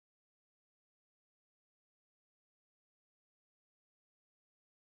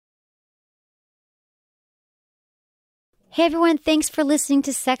Hey everyone, thanks for listening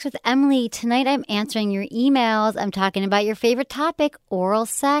to Sex with Emily. Tonight I'm answering your emails. I'm talking about your favorite topic, oral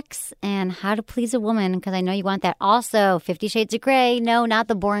sex, and how to please a woman, because I know you want that. Also, 50 Shades of Grey. No, not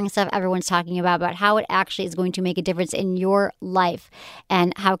the boring stuff everyone's talking about, but how it actually is going to make a difference in your life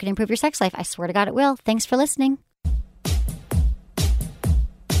and how it can improve your sex life. I swear to God it will. Thanks for listening.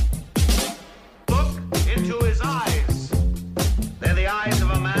 Look into his eyes. They're the eyes of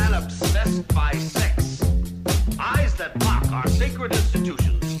a man obsessed by sex. Eyes that mock our sacred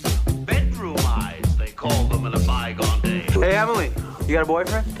institutions. Bedroom eyes, they call them in a bygone day. Hey, Emily, you got a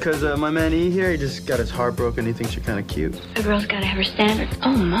boyfriend? Because my man E here, he just got his heart broken. He thinks you're kind of cute. A girl's gotta have her standards.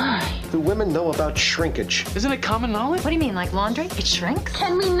 Oh, my. Do women know about shrinkage? Isn't it common knowledge? What do you mean, like laundry? It shrinks?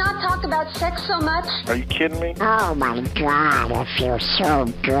 Can we not talk about sex so much? Are you kidding me? Oh my God, it feels so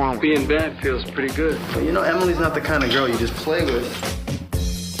good. Being bad feels pretty good. But you know, Emily's not the kind of girl you just play with.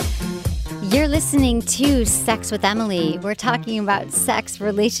 You're listening to Sex with Emily. We're talking about sex,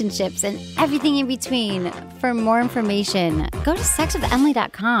 relationships, and everything in between. For more information, go to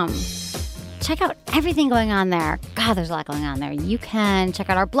sexwithemily.com. Check out everything going on there. God, there's a lot going on there. You can check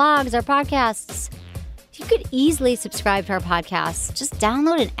out our blogs, our podcasts. You could easily subscribe to our podcasts. Just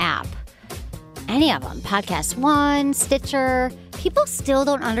download an app. Any of them. Podcast One, Stitcher. People still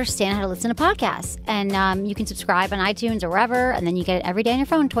don't understand how to listen to podcasts. And you can subscribe on iTunes or wherever, and then you get it every day on your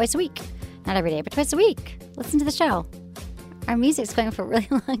phone, twice a week. Not every day, but twice a week. Listen to the show. Our music's going for a really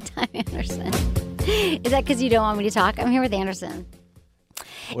long time, Anderson. Is that because you don't want me to talk? I'm here with Anderson.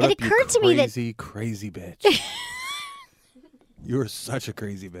 What It up, occurred to me that... Crazy bitch. You're such a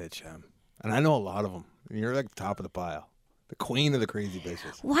crazy bitch, Em. And I know a lot of them. And you're like top of the pile. The queen of the crazy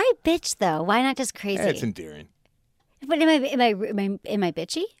bitches. Why bitch, though? Why not just crazy? Yeah, it's endearing. But am I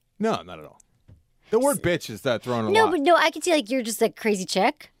bitchy? No, not at all. The word bitch is that thrown a lot. No, but no, I can see like you're just a crazy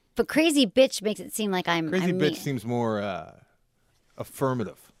chick. But crazy bitch makes it seem like I'm Crazy I'm bitch mean. seems more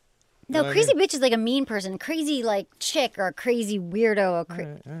affirmative. You No, know what I crazy mean? bitch is like a mean person. Crazy like chick or a crazy weirdo. All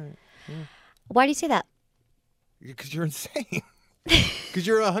right. Yeah. Why do you say that? Because you're insane. Because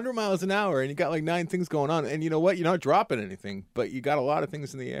you're 100 miles an hour and you got like 9 things going on. And you know what? You're not dropping anything, but you got a lot of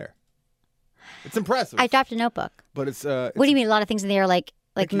things in the air. It's impressive. I dropped a notebook. But it's What do you mean? A lot of things in the air, like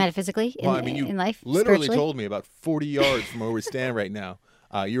metaphysically Well, I mean, you in life? literally spiritually? told me about 40 yards from where we stand right now.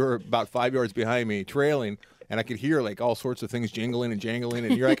 You were about 5 yards behind me, trailing, and I could hear like all sorts of things jingling and jangling.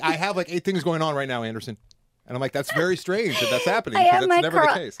 And you're like, I have like 8 things going on right now, Anderson. And I'm like, that's very strange that that's happening because that's never the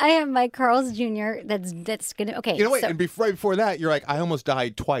case. I have my Carl's Jr. That's gonna okay. You know what? So, And right before that, you're like, I almost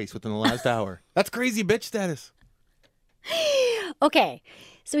died twice within the last hour. That's crazy bitch status. okay,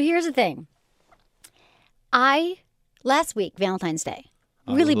 so here's the thing. Last week Valentine's Day,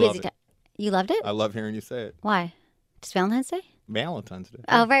 really love busy it. time. You loved it? I love hearing you say it. Why? Just Valentine's Day? Valentine's Day.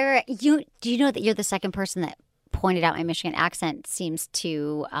 Oh, right. Do you know that you're the second person that pointed out my Michigan accent seems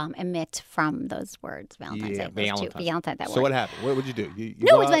to emit from those words, Valentine's Day. Valentine, that word. So what happened? What would you do? You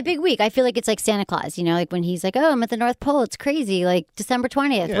No, go it's out- my big week. I feel like it's like Santa Claus, you know, like when he's like, oh, I'm at the North Pole. It's crazy. Like December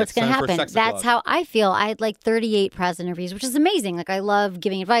 20th. Yeah, What's it's going to time for happen? Sexta That's Claus. how I feel. I had like 38 press interviews, which is amazing. Like I love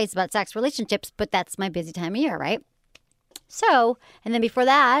giving advice about sex relationships, but that's my busy time of year, right? So, and then before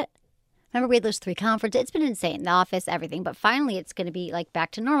that, remember we had those 3 conferences. It's been insane. The office, everything. But finally it's going to be like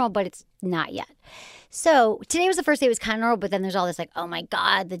back to normal, but it's not yet. So today was the first day it was kind of normal, but then there's all this like, oh my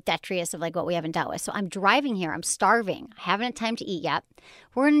God, the detritus of like what we haven't dealt with. So I'm driving here. I'm starving. I haven't had time to eat yet.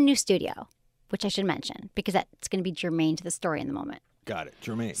 We're in a new studio, which I should mention because that's going to be germane to the story in the moment. Got it.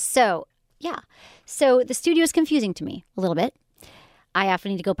 Jermaine. So, yeah. So the studio is confusing to me a little bit. I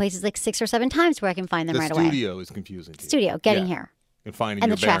often need to go places like 6 or 7 times where I can find them The right away. studio is confusing to you. Studio, getting Yeah. here. And finding And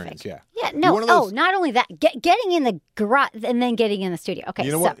your the traffic. bearings. Yeah. Yeah, You're no. one of those- Not only that, getting in the garage and then getting in the studio. Okay,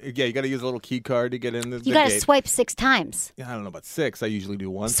 You know so what? Yeah, you got to use a little key card to get in the you got to gate. swipe 6 times. Yeah, I don't know about 6. I usually do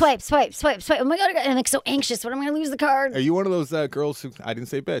once. Swipe. Oh my God, I'm like so anxious. What am I going to lose the card? Are you one of those girls who, I didn't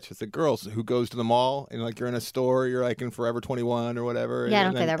say bitch, I said girls who goes to the mall and like you're in a store, you're like in Forever 21 or whatever. Yeah, I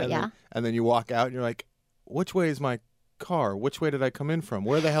and don't go there, but and yeah. And then you walk out and you're like, which way is my car? Which way did I come in from?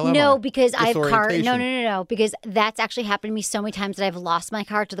 Where the hell am I? No, because I have car. Disorientation. No. Because that's actually happened to me so many times that I've lost my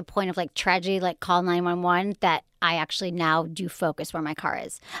car to the point of like tragedy, like call 911. That I actually now do focus where my car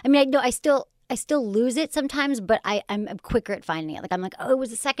is. I mean, I still lose it sometimes, but I'm quicker at finding it. Like I'm like, oh, it was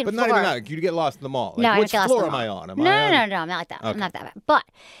the second But floor. not even that. You get lost in the mall. Like, No, I don't which get lost floor in the am I mall. on? No, I'm not like that. I'm not that bad.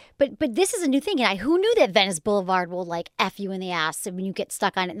 But this is a new thing, and who knew that Venice Boulevard will like F you in the ass when you get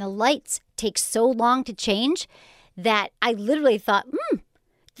stuck on it, and the lights take so long to change that I literally thought,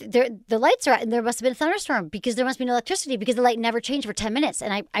 the lights are out, and there must have been a thunderstorm because there must be no electricity because the light never changed for 10 minutes.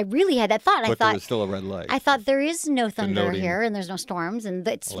 And I really had that thought. But I there thought was still a red light. I thought there is no thunder Denoting here and there's no storms and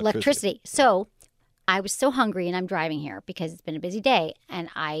it's electricity. electricity. So I was so hungry and I'm driving here because it's been a busy day and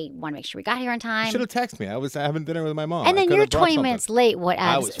I want to make sure we got here on time. You should have texted me. I was having dinner with my mom. And then I you're could've brought 20 something. minutes late. What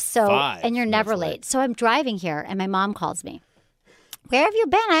I else? was So 5 and you're never minutes late. late. So I'm driving here and my mom calls me. Where have you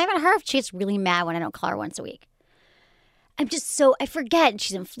been? I haven't heard. She gets really mad when I don't call her once a week. I forget.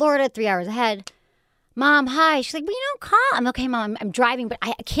 She's in Florida, 3 hours ahead. Mom, hi. She's like, well, you don't call. I'm okay, Mom. I'm driving, but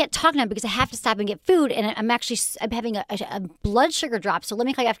I can't talk now because I have to stop and get food. And I'm having a blood sugar drop. So let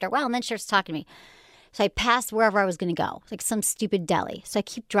me call you after a while. And then she starts talking to me. So I passed wherever I was going to go, like some stupid deli. So I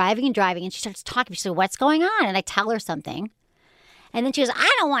keep driving and driving. And she starts talking to me. She's like, what's going on? And I tell her something. And then she goes,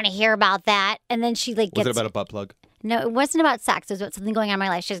 I don't want to hear about that. And then she like Was gets... it about a butt plug? No, it wasn't about sex. It was about something going on in my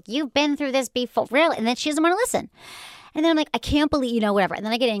life. She's like, you've been through this before. Really? And then she doesn't want to listen. And then I'm like, I can't believe, whatever. And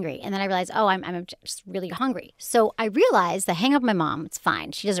then I get angry. And then I realize, I'm just really hungry. So I realize that hang up my mom. It's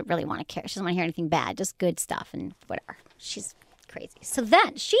fine. She doesn't really want to care. She doesn't want to hear anything bad, just good stuff and whatever. She's crazy. So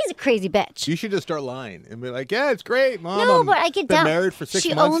then she's a crazy bitch. You should just start lying and be like, yeah, it's great, Mom. No, I'm but I get been down. married for 6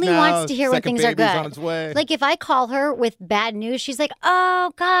 She months only now. wants to hear when Second things are baby's good. on its way. Like if I call her with bad news, she's like,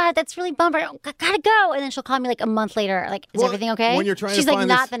 "Oh God, that's really bummer. I gotta go." And then she'll call me like a month later, like, "Is Well, everything okay?" when you're trying to she's like find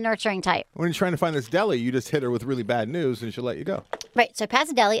not this- the nurturing type, When you're trying to find this deli, you just hit her with really bad news and she'll let you go. right? So I pass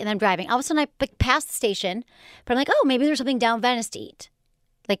the deli and then I'm driving. All of a sudden, I pass the station, but I'm like, "Oh, maybe there's something down Venice to eat,"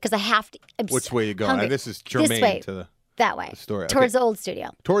 like because I have to. I'm Which way you going? hungry. And this is This germane way. to the That way, story. Okay. towards the old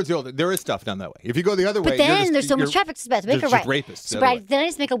studio. Towards the old. There is stuff down that way. If you go the other way, But then you're just, there's so much you're- traffic. So make there's a just right. rapists So, the but other way. then I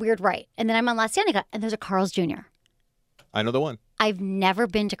just make a weird right, and then I'm on La Cienega, and there's a Carl's Jr. I know the one. I've never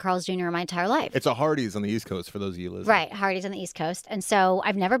been to Carl's Jr. in my entire life. It's a Hardee's on the East Coast for those of you listening. Right, Hardee's on the East Coast, and so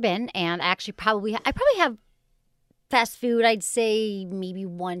I've never been. And I actually probably have fast food. I'd say maybe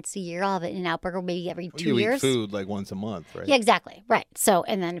once a year. I'll have an In-N-Out burger maybe every Well, 2 you years. eat food like once a month, right? Yeah, exactly. Right. So,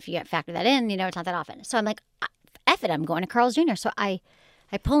 and then if you factor that in, it's not that often. So I'm like, F it, I'm going to Carl's Jr. So I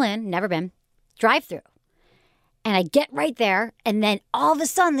pull in, never been, drive through. And I get right there, and then all of a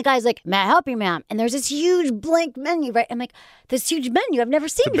sudden the guy's like, "May I help you, ma'am?" And there's this huge blank menu, right? I'm like, this huge menu I've never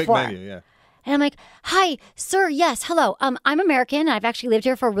seen It's a big before. menu, yeah. And I'm like, "Hi, sir. Yes, hello. I'm American. I've actually lived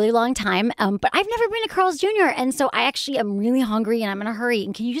here for a really long time. But I've never been to Carl's Jr. And so I actually am really hungry and I'm in a hurry.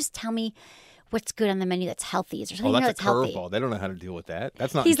 And can you just tell me what's good on the menu that's healthy? Is there something Oh, here that's that's a healthy?" curveball. They don't know how to deal with that.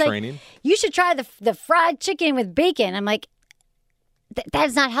 That's not He's in like, training. "You should try the fried chicken with bacon." I'm like, that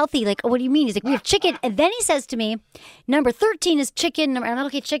is not healthy. Like, what do you mean? He's like, "We have chicken." And then he says to me, "Number 13 is chicken." I'm like,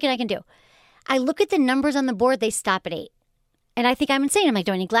 "Okay, chicken I can do." I look at the numbers on the board. They stop at 8. And I think I'm insane. I'm like,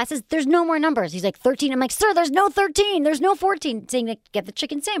 "Do I need glasses?" There's no more numbers. He's like, 13. I'm like, "Sir, there's no 13. There's no 14. Saying to get the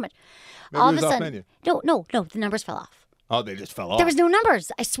chicken sandwich. Maybe All it of was a off sudden, menu. no, the numbers fell off. Oh, they just fell off. There was no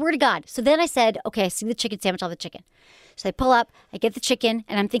numbers. I swear to God. So then I said, "Okay, I see the chicken sandwich, I'll have the chicken." So I pull up, I get the chicken,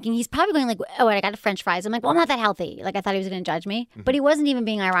 and I'm thinking he's probably going like, "Oh, and I got the French fries." I'm like, "Well, I'm not that healthy." Like I thought he was going to judge me, but he wasn't even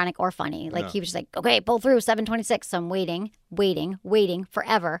being ironic or funny. Like he was just like, "Okay, pull through 7:26." So I'm waiting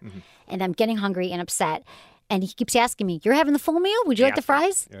forever, and I'm getting hungry and upset. And he keeps asking me, "You're having the full meal? Would you like the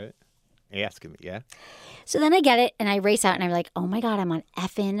fries?" Right? Asking me, yeah. So then I get it, and I race out, and I'm like, "Oh my God, I'm on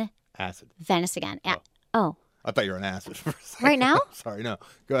effing Acid. Venice again." Oh. I thought you were on acid for a second. Right now? Sorry, no.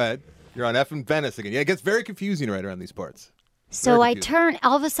 Go ahead. You're on effing Venice again. Yeah, it gets very confusing right around these parts. So Very I confusing. turn,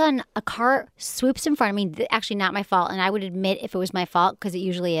 all of a sudden, a car swoops in front of me. Actually, not my fault. And I would admit if it was my fault, because it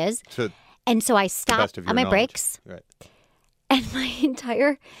usually is. To And so I best stop of your on my knowledge. brakes, Right. and my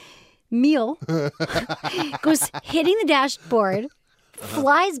entire meal goes hitting the dashboard,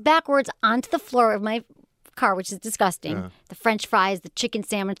 flies backwards onto the floor of my car, which is disgusting. The French fries, the chicken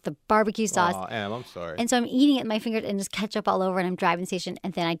sandwich, the barbecue sauce. Oh, Em, I'm sorry. And so I'm eating it with my fingers and just ketchup all over, and I'm driving the station,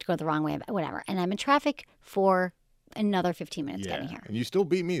 and then I go the wrong way, whatever. And I'm in traffic for another 15 minutes getting here. And you still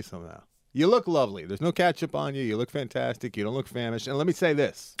beat me somehow. You look lovely. There's no ketchup on you. You look fantastic. You don't look famished. And let me say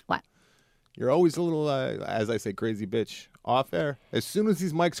this. What? You're always a little, as I say, crazy bitch off air. As soon as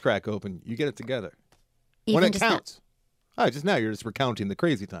these mics crack open, you get it together. Even when it just now. counts. Oh, just now you're just recounting the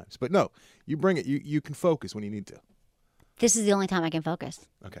crazy times. But no, you bring it. You can focus when you need to. This is the only time I can focus.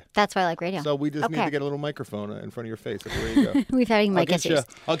 Okay. That's why I like radio. So we just need Okay. to get a little microphone in front of your face. Everywhere you go. We've had I'll mic get issues.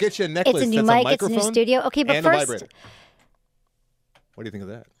 I'll get you a necklace. It's a new that's mic. It's a new microphone studio. Okay, but and a first, vibrator. What do you think of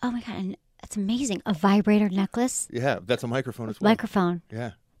that? oh my God, and that's amazing. A vibrator necklace, Yeah, that's a microphone as well. microphone.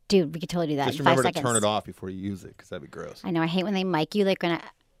 Yeah. Dude, we could totally do that Just in 5 remember to seconds. turn it off before you use it, because that'd be gross. I know. I hate when they mic you. Like when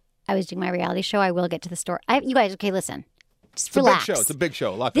I was doing my reality show, I will get to the store. You guys, okay, listen. Just It's relax. a big show. It's a big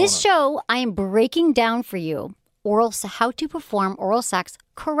show. A lot This going on. show, I am breaking down for you how to perform oral sex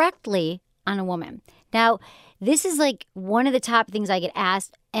correctly on a woman. Now, this is like one of the top things I get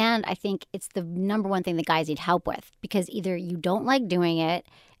asked, and I think it's the number one thing that guys need help with, because either you don't like doing it,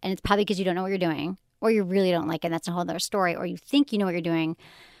 and it's probably because you don't know what you're doing, or you really don't like it, and that's a whole other story, or you think you know what you're doing,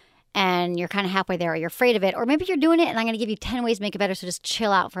 and you're kind of halfway there or you're afraid of it, or maybe you're doing it and I'm going to give you 10 ways to make it better. So just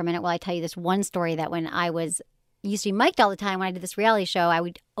chill out for a minute while I tell you this one story that when I used to be mic'd all the time when I did this reality show, I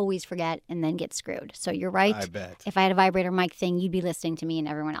would always forget and then get screwed. So you're right. I bet. If I had a vibrator mic thing, you'd be listening to me and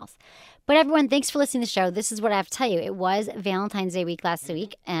everyone else. But everyone, thanks for listening to the show. This is what I have to tell you. It was Valentine's Day week last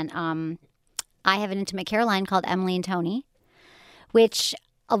week, and I have an intimate care line called Emily and Tony, which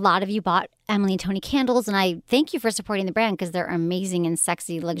a lot of you bought Emily and Tony candles, and I thank you for supporting the brand because they're amazing and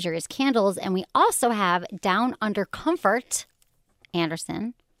sexy, luxurious candles. And we also have Down Under Comfort,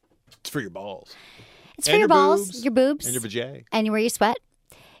 Anderson. It's for your balls. It's for your balls, your boobs, and your vajay. And where you sweat.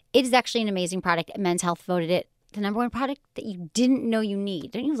 It is actually an amazing product. Men's Health voted it the number one product that you didn't know you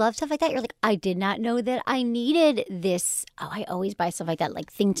need. Don't you love stuff like that? You're like, I did not know that I needed this. Oh, I always buy stuff like that,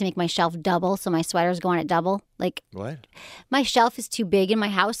 like thing to make my shelf double so my sweaters go on at double. Like, what? My shelf is too big in my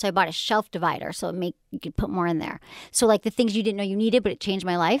house, so I bought a shelf divider so you could put more in there. So like the things you didn't know you needed, but it changed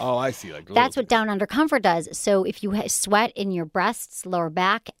my life. Oh, I see. Like that's what Down Under Comfort does. So if you sweat in your breasts, lower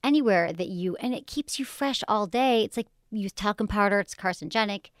back, anywhere that and it keeps you fresh all day. It's like you use talcum powder. It's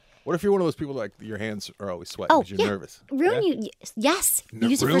carcinogenic. What if you're one of those people like your hands are always sweating because you're nervous? Rune, yes.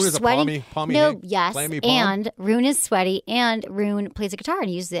 Use it Rune for is sweating. A palmy no, hand, yes. clammy palm? And Rune is sweaty, and Rune plays a guitar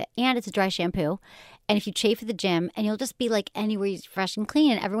and uses it, and it's a dry shampoo. And if you chafe at the gym, and you'll just be like anywhere you're fresh and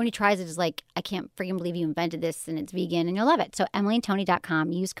clean, and everyone who tries it is like, I can't freaking believe you invented this, and it's vegan, and you'll love it. So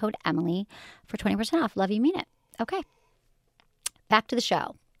EmilyandTony.com. Use code Emily for 20% off. Love you, mean it. Okay. Back to the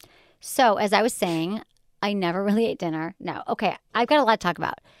show. So as I was saying, I never really ate dinner. No. Okay. I've got a lot to talk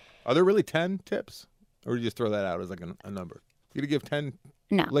about. Are there really 10 tips? Or do you just throw that out as like a number? You to give 10?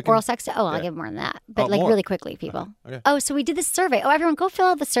 No. Licking? Oral sex? I'll give more than that. But like more. really quickly, people. Okay. Oh, so we did this survey. Oh, everyone, go fill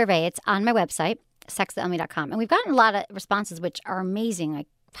out the survey. It's on my website, sexwithemily.com. And we've gotten a lot of responses, which are amazing. Like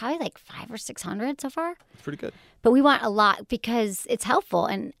probably like 500 or 600 so far. It's pretty good. But we want a lot because it's helpful.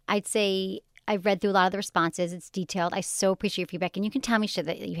 And I'd say I've read through a lot of the responses. It's detailed. I so appreciate your feedback. And you can tell me shit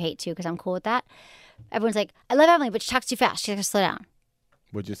that you hate too because I'm cool with that. Everyone's like, I love Emily, but she talks too fast. She has to slow down.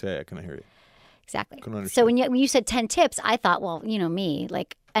 What'd you say? I couldn't hear you. Exactly. Couldn't understand. So when you said 10 tips, I thought, well, you know me,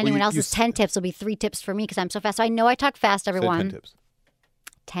 like anyone else's 10 tips will be 3 tips for me because I'm so fast. So I know I talk fast, everyone. Say 10 tips.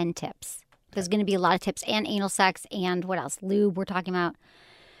 10 tips. There's going to be a lot of tips and anal sex and what else? Lube we're talking about.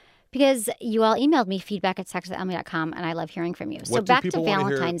 Because you all emailed me feedback at sexwithemily.com and I love hearing from you. So What back do to people want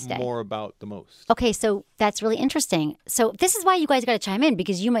to Valentine's hear Day. more about the most? Okay, so that's really interesting. So this is why you guys got to chime in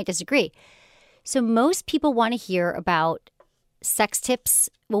because you might disagree. So most people want to hear about sex tips.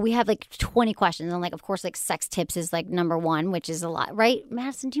 Well, we have like 20 questions. And like, of course, like sex tips is like number 1, which is a lot, right?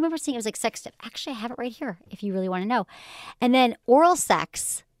 Madison, do you remember seeing it was like sex tip? Actually, I have it right here if you really want to know. And then oral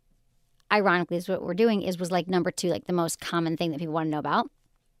sex, ironically, is what we're doing was like number 2, like the most common thing that people want to know about.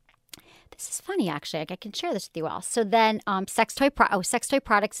 This is funny, actually. Like, I can share this with you all. So then sex toy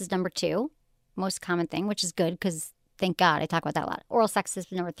products is number 2, most common thing, which is good because thank God I talk about that a lot. Oral sex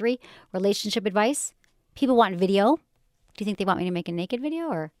is number 3. Relationship advice. People want video. Do you think they want me to make a naked video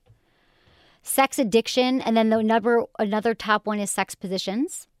or sex addiction? And then another top one is sex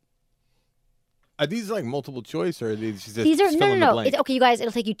positions. Are these like multiple choice or are these just These are fill in the no. blank? Okay, you guys,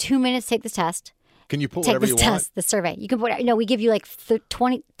 it'll take you 2 minutes to take this test. Can you put Take whatever this you want? test, the survey. You can put we give you like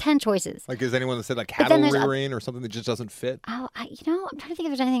 10 choices. Like, is anyone that said like But then cattle there's rearing or something that just doesn't fit? Oh, I'm trying to think if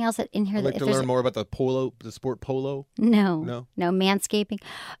there's anything else in here. I'd like to learn more about the sport polo. No, manscaping.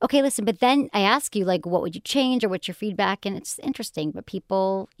 Okay, listen, but then I ask you, like, what would you change or what's your feedback? And it's interesting, but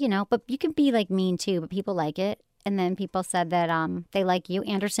people, but you can be, like, mean, too, but people like it. And then people said that they like you.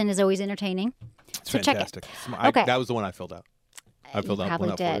 Anderson is always entertaining. It's so fantastic. Check it. Okay. That was the one I filled out. I filled out probably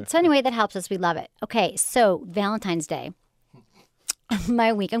one out for you. did. So anyway, that helps us. We love it. Okay, so Valentine's Day.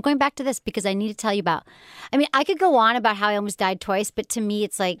 My week. I'm going back to this because I need to tell you about. I mean, I could go on about how I almost died twice, but to me,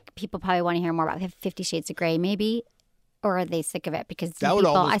 it's like people probably want to hear more about 50 Shades of Grey, maybe, or are they sick of it? Because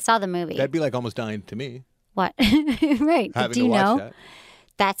I saw the movie. That'd be like almost dying to me. What? Right. Having do to you watch know? that.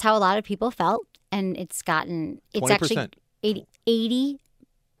 That's how a lot of people felt, and it's 20%. actually 80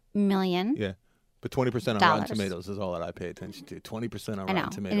 million. Yeah. But 20% on Rotten Tomatoes is all that I pay attention to. 20% on Rotten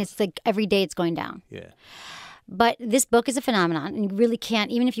Tomatoes. And it's like every day it's going down. Yeah. But this book is a phenomenon, and you really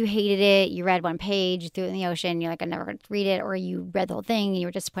can't, even if you hated it, you read one page, you threw it in the ocean, you're like, I'm never going to read it, or you read the whole thing and you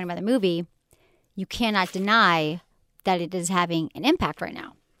were disappointed by the movie, you cannot deny that it is having an impact right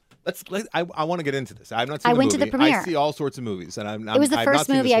now. I want to get into this. I've not seen I the went movie. to the premiere. I see all sorts of movies, and It was the first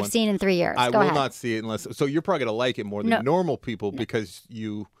movie I've seen in 3 years. I Go will ahead. not see it unless. So you're probably going to like it more than normal people because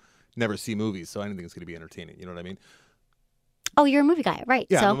you never see movies, so anything is going to be entertaining. You know what I mean? Oh, you're a movie guy, right?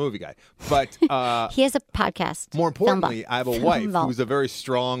 Yeah, so, I'm a movie guy. But he has a podcast. more importantly, I have a wife Film who's a very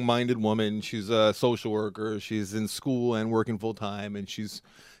strong-minded woman. She's a social worker. She's in school and working full-time, and she's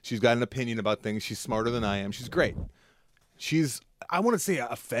She's got an opinion about things. She's smarter than I am. She's great. She's, I want to say,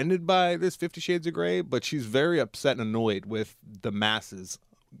 offended by this 50 Shades of Grey, but she's very upset and annoyed with the masses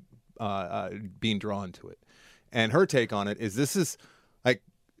being drawn to it. And her take on it is this is like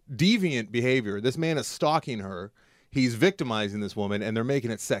deviant behavior. This man is stalking her. He's victimizing this woman, and they're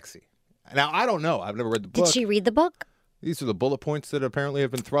making it sexy. Now, I don't know. I've never read the book. Did she read the book? These are the bullet points that apparently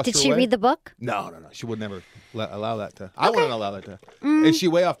have been thrust Did her she way. read the book? No. She would never allow that to. I wouldn't allow that to. Is she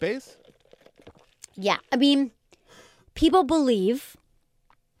way off base? Yeah. I mean, people believe,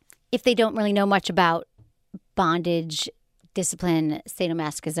 if they don't really know much about bondage, discipline,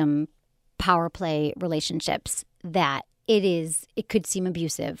 sadomasochism, power play relationships, that it could seem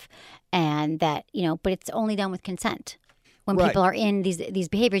abusive, and that, but it's only done with consent. When people are in these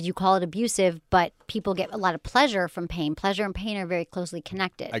behaviors, you call it abusive, but people get a lot of pleasure from pain. Pleasure and pain are very closely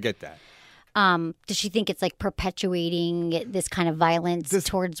connected. I get that. Does she think it's like perpetuating this kind of violence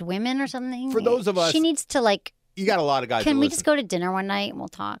towards women or something? For those of us, she needs to like. You got a lot of guys. Can we just go to dinner one night and we'll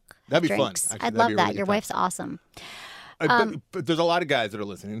talk? That'd be drinks? fun. Actually, I'd that'd love be a that. really Your good time. wife's awesome. But there's a lot of guys that are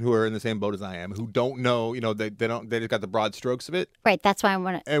listening who are in the same boat as I am, who don't know, they just got the broad strokes of it. Right. That's why I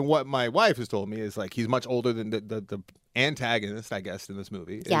want to. And what my wife has told me is like he's much older than the antagonist, I guess, in this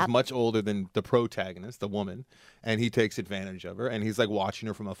movie. Yeah. Is much older than the protagonist, the woman, and he takes advantage of her, and he's like watching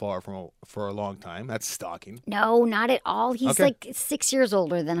her from afar for a long time. That's stalking. No, not at all. He's Okay. like 6 years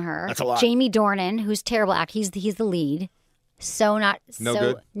older than her. That's a lot. Jamie Dornan, who's terrible actor. He's the lead. No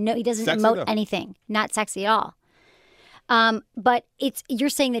good? No, he doesn't Sexy, emote though? anything. Not sexy at all. But you're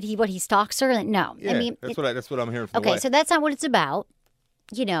saying that he stalks her? No. Yeah, I mean, that's what I'm hearing from the okay, wife. so that's not what it's about.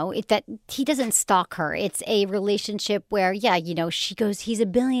 That he doesn't stalk her. It's a relationship where, she goes, he's a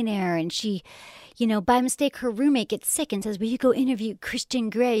billionaire, and she, by mistake, her roommate gets sick and says, will you go interview Christian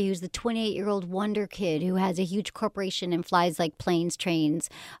Grey, who's the 28-year-old wonder kid who has a huge corporation and flies like planes, trains,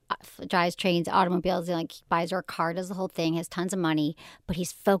 drives trains, automobiles, and like buys her a car, does the whole thing, has tons of money, but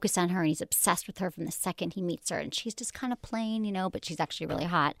he's focused on her and he's obsessed with her from the second he meets her. And she's just kind of plain, but she's actually really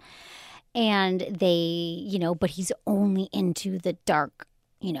hot. And they, but he's only into the dark,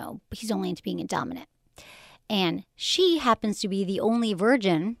 he's only into being a dominant. And she happens to be the only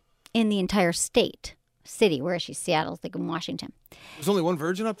virgin in the entire city. Where is she? Seattle, like in Washington. There's only one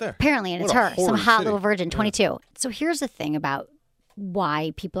virgin up there. Apparently, and What it's a her, some horrid hot city. little virgin, 22. So here's the thing about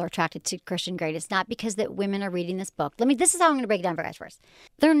why people are attracted to Christian Grey. It's not because that women are reading this book. This is how I'm going to break it down for you guys first.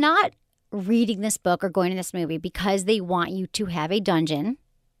 They're not reading this book or going to this movie because they want you to have a dungeon,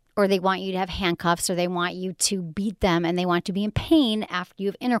 or they want you to have handcuffs, or they want you to beat them, and they want to be in pain after you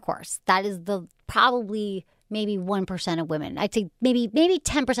have intercourse. That is probably maybe 1% of women. I'd say maybe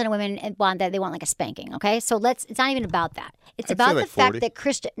 10% of women want that. They want like a spanking. Okay, so it's not even about that. It's I'd about say like the fact 40. that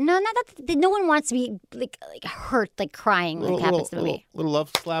Christian. No, not that. No one wants to be like hurt, like crying, like happens in the movie. Little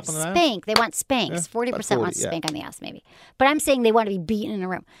love slap on the ass. Spank. They want spanks. Yeah, 40% about 40, wants to yeah. spank on the ass, maybe. But I'm saying they want to be beaten in a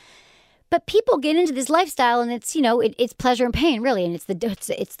room. But people get into this lifestyle, and it's it's pleasure and pain, really, and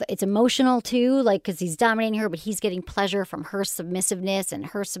it's emotional too, like because he's dominating her, but he's getting pleasure from her submissiveness and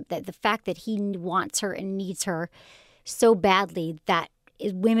the fact that he wants her and needs her so badly that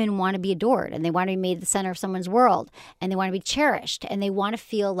women want to be adored, and they want to be made the center of someone's world, and they want to be cherished, and they want to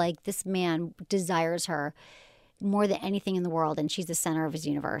feel like this man desires her more than anything in the world, and she's the center of his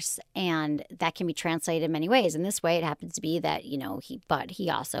universe. And that can be translated in many ways. In this way, it happens to be that he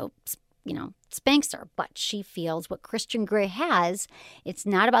also spanks her, but she feels what Christian Grey has. It's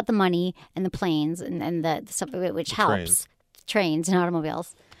not about the money and the planes and the stuff which helps, trains and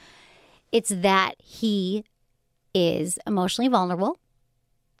automobiles. It's that he is emotionally vulnerable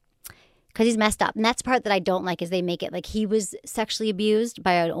because he's messed up. And that's the part that I don't like, is they make it like he was sexually abused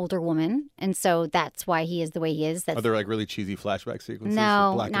by an older woman. And so that's why he is the way he is. Are there like really cheesy flashback sequences?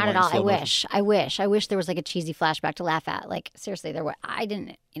 No, Black and not white at all. and slow motion? I wish there was like a cheesy flashback to laugh at. Like seriously, I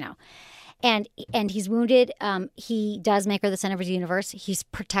didn't, And he's wounded. He does make her the center of his universe. He's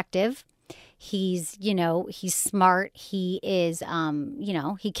protective. He's smart. He is,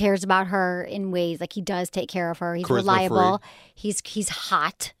 he cares about her in ways, like he does take care of her. He's reliable. He's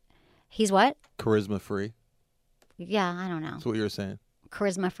hot. He's what? Charisma free. Yeah, I don't know. That's what you were saying.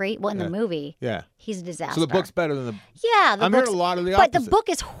 Charisma free. Well, in the movie, Yeah. he's a disaster. So the book's better than the. Yeah, I'm hearing a lot of the But the opposite. book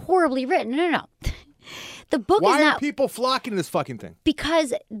is horribly written. No. The book Why is not are people flocking to this fucking thing?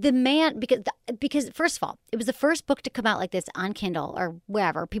 because the man because first of all, it was the first book to come out like this on Kindle or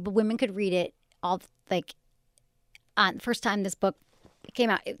wherever. Women could read it all like on first time this book came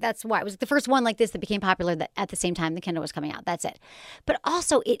out. That's why it was the first one like this that became popular that at the same time the Kindle was coming out. That's it. But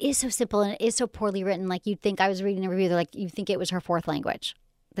also it is so simple and it is so poorly written. Like you'd think I was reading a review, they're like, you think it was her fourth language.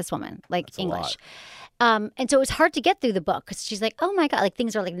 this woman, like That's a English. And so it was hard to get through the book because she's like, oh my God, like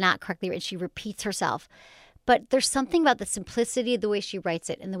things are like not correctly written. She repeats herself. But there's something about the simplicity of the way she writes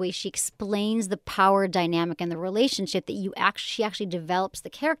it and the way she explains the power dynamic and the relationship that she actually develops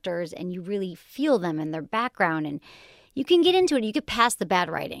the characters and you really feel them and their background, and you can get into it. You get past the bad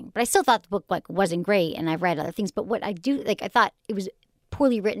writing. But I still thought the book like wasn't great, and I've read other things. But what I do, like I thought it was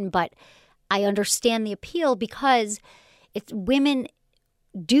poorly written, but I understand the appeal because it's women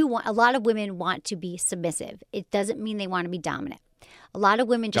a lot of women want to be submissive. It doesn't mean they want to be dominant. A lot of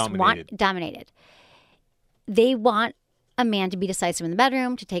women just want dominated. They want a man to be decisive in the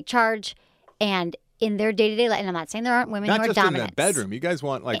bedroom, to take charge, and in their day-to-day life. And I'm not saying there aren't women who are dominant. Not just in the bedroom. You guys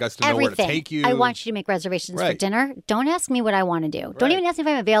want like us to know where to take you. I want you to make reservations for dinner. Don't ask me what I want to do. Don't even ask me if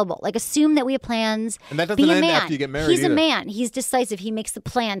I'm available. Like assume that we have plans. And that doesn't end after you get married. He's a man. He's decisive. He makes the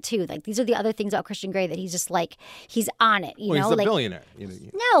plan too. Like these are the other things about Christian Grey that he's just like he's on it. You know, he's a like billionaire.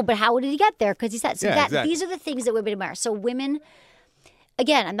 No, but how did he get there? Because he said so. Exactly. These are the things that women admire. So women.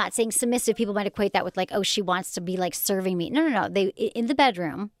 Again, I'm not saying submissive. People might equate that with like, oh, she wants to be like serving me. No. They in the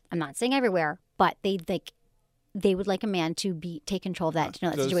bedroom. I'm not saying everywhere, but they would like a man to take control of that, to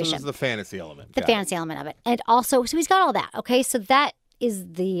know that situation. So this is the fantasy element. The fantasy element of it, and also, so he's got all that. Okay, so that is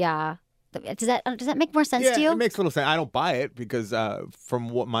the. Does that make more sense to you? Yeah, it makes a little sense. I don't buy it because from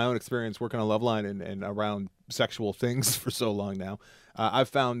what my own experience working on Loveline and around sexual things for so long now, I've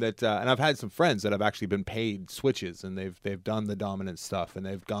found that, and I've had some friends that have actually been paid switches, and they've done the dominant stuff, and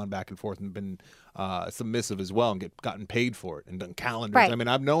they've gone back and forth and been submissive as well, and gotten paid for it, and done calendars. Right. I mean,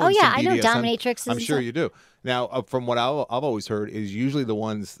 I've known. Oh yeah, some I know BDSM. dominatrixes. I'm sure you do. Now, from what I've always heard is usually the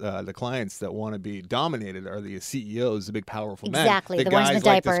ones, the clients that want to be dominated are the CEOs, the big powerful men. Exactly, the ones in the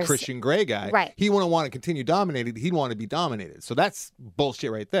like diapers. This Christian Grey guy. Right. He wouldn't want to continue dominating. He'd want to be dominated. So that's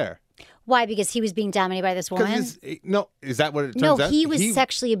bullshit right there. Why? Because he was being dominated by this woman? No, is that what it turns out? No, he was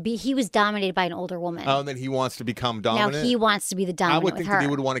he was dominated by an older woman. Oh, and then he wants to become dominant? Now he wants to be the dominant with her. I would think that he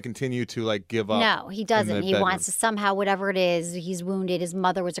would want to continue to like give up. No, he doesn't. He wants to somehow, whatever it is, he's wounded. His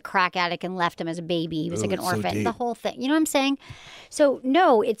mother was a crack addict and left him as a baby. He was like an orphan. So the whole thing. You know what I'm saying? So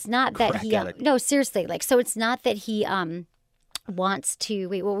no, it's not that he. No, seriously. Like, so it's not that he wants to.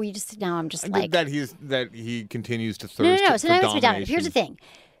 Wait, what were you just? Now I'm just like that he continues to thirst. No. So now let's be dominant. Here's the thing.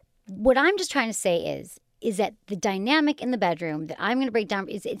 What I'm just trying to say is that the dynamic in the bedroom that I'm going to break down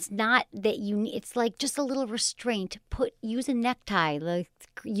is it's not that it's like just a little restraint. Use a necktie, like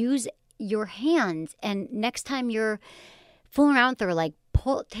use your hands, and next time you're fooling around with her, like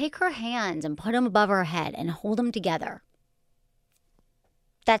take her hands and put them above her head and hold them together.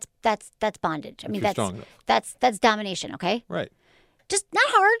 That's bondage. I mean that's domination. Okay, right. Just not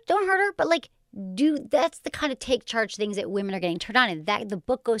hard. Don't hurt her, but like. That's the kind of take charge things that women are getting turned on, and that the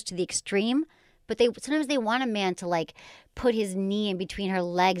book goes to the extreme. But sometimes they want a man to like put his knee in between her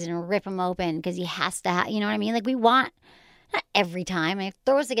legs and rip him open because he has to. You know what I mean? Like we want not every time. I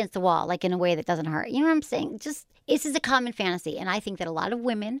throw us against the wall like in a way that doesn't hurt. You know what I'm saying? Just this is a common fantasy, and I think that a lot of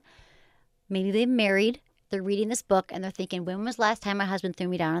women, maybe they've married, they're reading this book and they're thinking, when was the last time my husband threw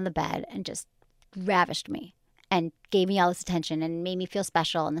me down on the bed and just ravished me? And gave me all this attention and made me feel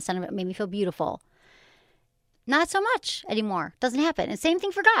special, and the son of it made me feel beautiful. Not so much anymore. Doesn't happen. And same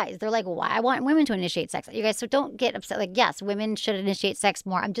thing for guys. They're like, why? I want women to initiate sex. You guys, so don't get upset. Like, yes, women should initiate sex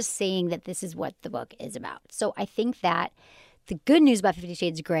more. I'm just saying that this is what the book is about. So I think that the good news about 50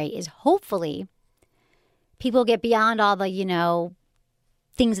 Shades of Grey is hopefully people get beyond all the,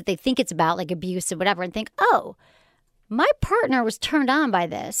 things that they think it's about, like abuse and whatever, and think, oh, my partner was turned on by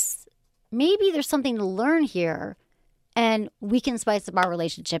this. Maybe there's something to learn here, and we can spice up our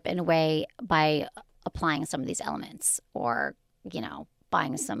relationship in a way by applying some of these elements, or,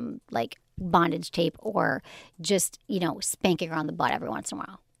 buying some like bondage tape, or just, spanking her on the butt every once in a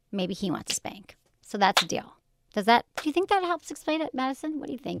while. Maybe he wants to spank. So that's the deal. Do you think that helps explain it, Madison? What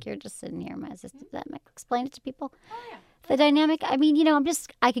do you think? You're just sitting here, Madison. Does that explain it to people? Oh, yeah. The dynamic? I mean,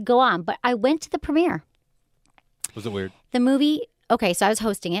 I could go on, but I went to the premiere. Was it weird? The movie... Okay, so I was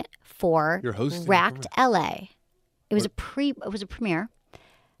hosting it for Racked LA. It was a premiere,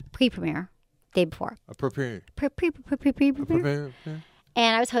 pre-premiere, day before. A premiere. Pre-premiere.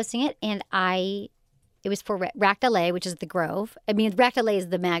 And I was hosting it, and it was for Racked LA, which is the Grove. I mean, Racked LA is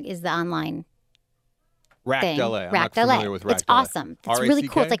the online Racked thing. LA. I'm Racked not LA. familiar with Racked It's awesome. It's LA. really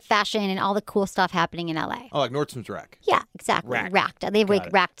cool. It's like fashion and all the cool stuff happening in LA. Oh, like Nordstrom's Rack. Yeah, exactly. Racked. They have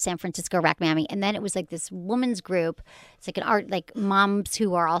like Racked San Francisco, Racked Miami, and then it was like this women's group. It's like an art, like moms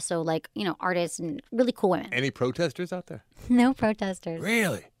who are also like artists and really cool women. Any protesters out there? No protesters.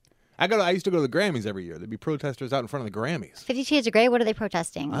 Really? I used to go to the Grammys every year. There'd be protesters out in front of the Grammys. 50 Shades of Grey. What are they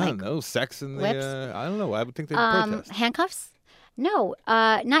protesting? I don't know. Sex and whips? I don't know. I would think they'd protest. Handcuffs. No,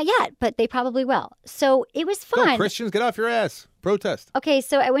 not yet, but they probably will. So it was Go, fun. Christians, get off your ass. Protest. Okay,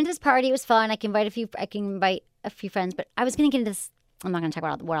 so I went to this party. It was fun. I can invite a few friends, but I was going to get into this. I'm not going to talk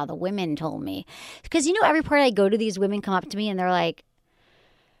about what all the women told me. Because, every party I go to, these women come up to me and they're like,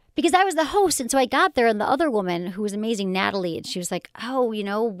 because I was the host. And so I got there and the other woman who was amazing, Natalie, and she was like, oh,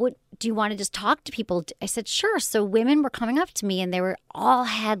 what do you want to just talk to people? I said, sure. So women were coming up to me and they were all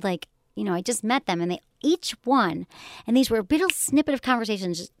had like, I just met them and they each one. And these were a little snippet of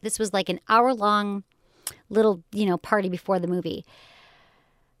conversations. This was like an hour-long little, party before the movie.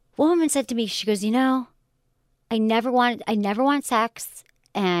 One woman said to me, she goes, I never want sex,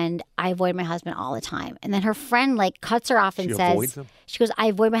 and I avoid my husband all the time. And then her friend cuts her off and She says, avoids him? she goes, I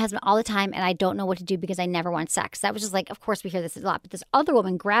avoid my husband all the time, and I don't know what to do because I never want sex. That was just like, of course we hear this a lot. But this other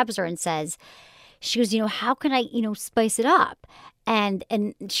woman grabs her and says, she goes, how can I, spice it up? And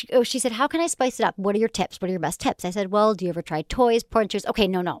she said, how can I spice it up? What are your tips? What are your best tips? I said, well, do you ever try toys, porn shoes? Okay,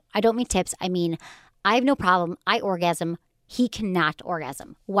 no. I don't mean tips. I mean, I have no problem. I orgasm. He cannot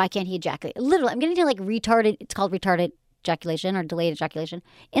orgasm. Why can't he ejaculate? Literally, I'm getting to retarded. It's called retarded ejaculation or delayed ejaculation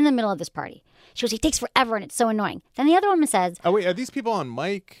in the middle of this party. She goes, he takes forever and it's so annoying. Then the other woman says, oh, wait, are these people on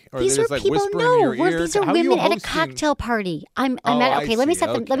mic? Or these are are they just people, whispering in your ear? These are How you women at a hosting? cocktail party. I'm Oh, at, I okay, let me see. set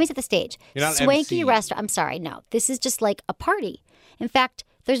Okay. let me set the stage. You're not Swanky MC. restaurant. I'm sorry, no. This is just like a party. In fact,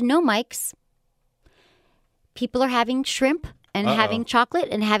 there's no mics. People are having shrimp and having chocolate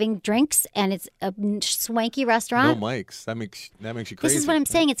and having drinks, and it's a swanky restaurant. No mics. That makes you crazy. This is what I'm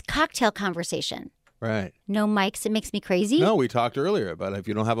saying. It's cocktail conversation. Right. No mics. It makes me crazy. No, we talked earlier about if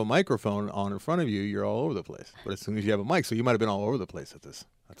you don't have a microphone on in front of you, you're all over the place. But as soon as you have a mic, so you might have been all over the place at this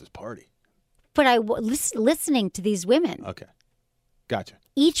party. But listening to these women. Okay. Gotcha.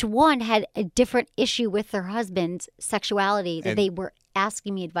 Each one had a different issue with their husband's sexuality that And- they were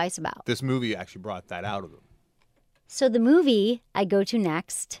asking me advice about. This movie actually brought that out of them. So the movie I go to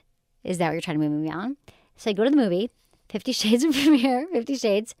next, is that what you're trying to move me on? So I go to the movie, 50 Shades of Premiere, 50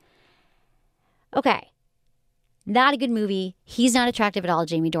 Shades. Okay. Not a good movie. He's not attractive at all,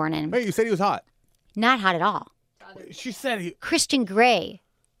 Jamie Dornan. Wait, you said he was hot. Not hot at all. She said he... Christian Grey,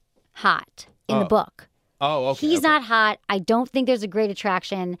 hot in the book. Oh, okay. He's okay. not hot. I don't think there's a great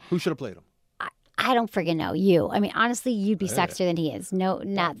attraction. Who should have played him? I don't friggin' know. You. I mean, honestly, you'd be sexier than he is. No,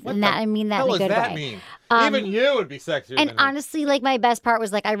 not What that. the I mean that hell in a good does that way. mean? Um, Even you would be sexier And than him. honestly, my best part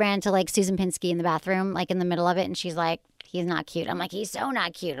was I ran to Susan Pinsky in the bathroom, in the middle of it, and she's like, he's not cute. I'm like, he's so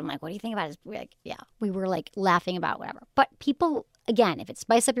not cute. I'm like, what do you think about his? Yeah, we were laughing about whatever. But people, again, if it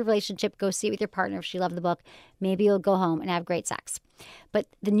spice up your relationship, go see it with your partner. If she loved the book, maybe you'll go home and have great sex. But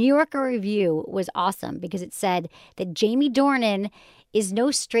the New Yorker review was awesome because it said that Jamie Dornan is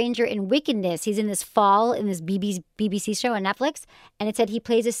no stranger in wickedness. He's in this Fall in this BBC show on Netflix, and it said he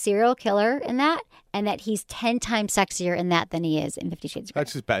plays a serial killer in that, and that he's 10 times sexier in that than he is in 50 Shades of Grey.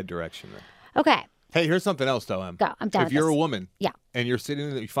 That's just bad direction. Then. Okay, Hey, here's something else, though, Em. go. I'm done If with you're this. a woman, Yeah. and you're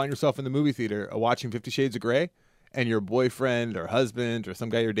you find yourself in the movie theater watching 50 Shades of Grey, and your boyfriend or husband or some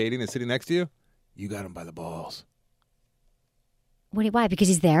guy you're dating is sitting next to you, you got him by the balls. Why? Because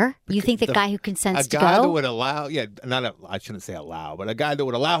he's there? You think the guy who consents A to guy go? that would allow, I shouldn't say allow, but a guy that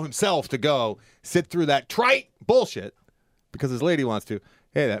would allow himself to go sit through that trite bullshit because his lady wants to.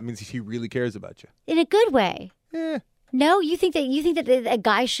 Hey, that means he really cares about you. In a good way. Yeah. No, you think that a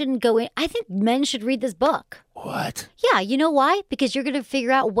guy shouldn't go in? I think men should read this book. What? Yeah, you know why? Because you're going to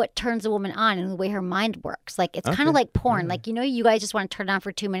figure out what turns a woman on and the way her mind works. It's kind of like porn. You guys just want to turn it on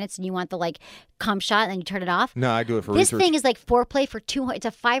for 2 minutes and you want the cum shot and then you turn it off. No, I do it for This research. thing is like foreplay for 200. It's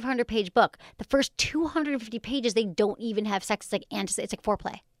a 500-page book. The first 250 pages, they don't even have sex. It's like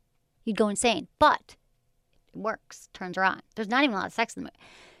foreplay. You'd go insane. But it works. Turns her on. There's not even a lot of sex in the movie.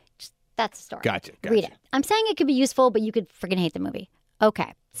 That's the story. Gotcha. Read it. I'm saying it could be useful, but you could freaking hate the movie.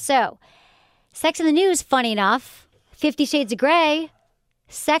 Okay. So, Sex in the News, funny enough, 50 Shades of Grey,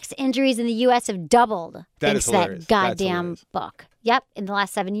 sex injuries in the U.S. have doubled. That thanks is to that hilarious. That's goddamn hilarious. book. Yep. In the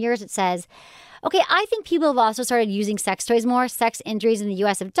last 7 years, it says, okay, I think people have also started using sex toys more. Sex injuries in the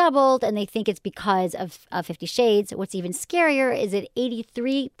U.S. have doubled, and they think it's because of 50 Shades. What's even scarier is that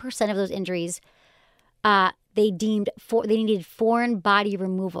 83% of those injuries they needed foreign body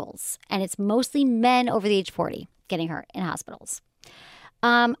removals, and it's mostly men over the age of 40 getting hurt in hospitals.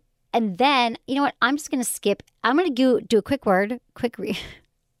 And then, you know what? I'm just going to skip. I'm going to do a quick read. Quick read.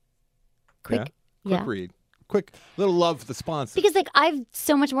 Quick little love for the sponsor. Because I've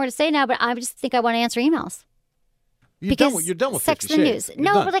so much more to say now, but I just think I want to answer emails. You're done with Sex 50 the Shades. news. You're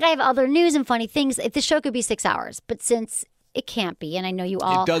No, done. but I have other news and funny things. If the show could be 6 hours, but since it can't be, and I know you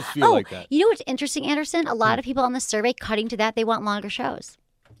all. It does feel like that. You know what's interesting, Anderson? A lot of people on this survey cutting to that, they want longer shows.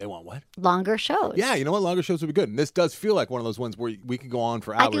 They want what? Longer shows. Yeah, you know what? Longer shows would be good. And this does feel like one of those ones where we could go on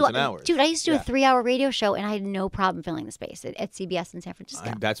for hours and hours. Dude, I used to do a 3-hour radio show, and I had no problem filling the space at CBS in San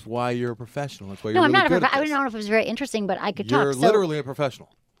Francisco. That's why you're a professional. That's why you're No, I'm really not a good professional. at I this. don't know if it was very interesting, but I could talk. You're literally a professional.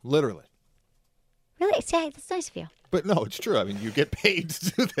 Literally. Really? See, that's nice of you. But no, it's true. I mean, you get paid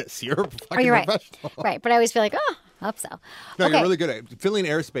to do this. You're a fucking You're right. professional. Right, but I always feel like, oh, I hope so. No, Okay. you're really good at it. Filling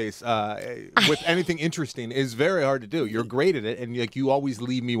airspace with anything interesting is very hard to do. You're great at it, and like you always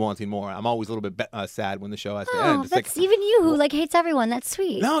leave me wanting more. I'm always a little bit sad when the show has to Oh, end. It's that's like, even you who like hates everyone. That's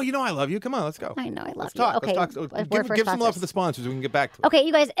sweet. no, you know I love you. Come on, let's go. I know, I love Let's you. talk. Okay, Let's talk. word for Give some love sponsors. for the sponsors. We can get back to it. Okay,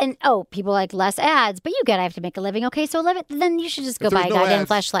 you guys, and people like less ads, but you get I have to make a living. Okay, so then you should just go If there buy a was no goddamn ads-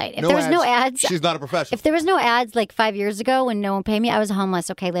 flashlight. If there was no ads, she's not a professional. if there was no ads like 5 years ago when no one paid me, I was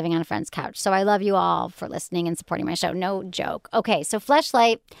homeless, okay, living on a friend's couch. So I love you all for listening and supporting my show. No joke. Okay, so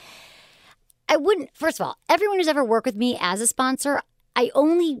Fleshlight, I wouldn't, first of all, everyone who's ever worked with me as a sponsor, I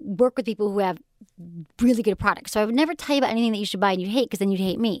only work with people who have really good products. So I would never tell you about anything that you should buy and you'd hate because then you'd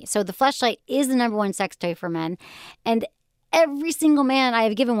hate me. So the Fleshlight is the #1 sex toy for men. And every single man I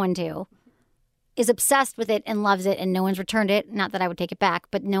have given one to is obsessed with it and loves it, and no one's returned it. Not that I would take it back,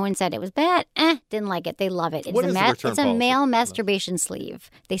 but no one said it was bad. Didn't like it. They love it. What is the return It's a policy? male masturbation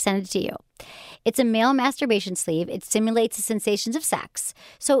sleeve. They send it to you. It's a male masturbation sleeve. It simulates the sensations of sex.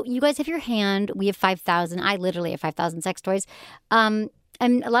 So you guys have your hand. We have 5,000. I literally have 5,000 sex toys. And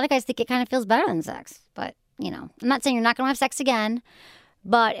a lot of guys think it kind of feels better than sex. But, I'm not saying you're not going to have sex again,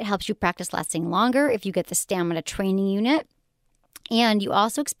 but it helps you practice lasting longer if you get the stamina training unit. And you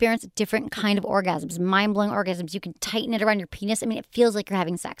also experience different kind of orgasms, mind-blowing orgasms. You can tighten it around your penis. I mean, it feels like you're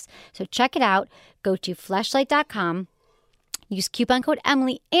having sex. So check it out. Go to fleshlight.com. Use coupon code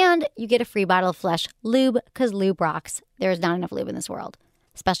Emily, and you get a free bottle of Flesh lube because lube rocks. There is not enough lube in this world,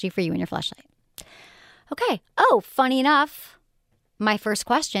 especially for you and your fleshlight. Okay. Oh, funny enough, my first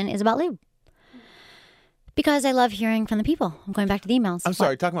question is about lube because I love hearing from the people. I'm going back to the emails. I'm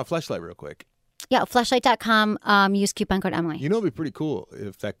sorry, talking about Fleshlight real quick. Yeah, fleshlight.com. Use coupon code Emily. You know, it'd be pretty cool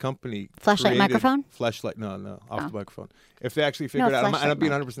if that company Fleshlight created- microphone? Fleshlight, no, off the microphone. If they actually figured out, Fleshlight I'm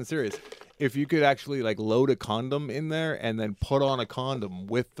being mic. 100% serious. If you could actually like load a condom in there and then put on a condom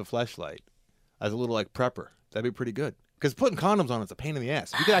with the Fleshlight as a little like prepper, that'd be pretty good. Because putting condoms on is a pain in the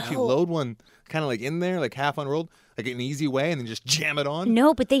ass. If you could actually load one kind of like in there, like half unrolled, like an easy way, and then just jam it on.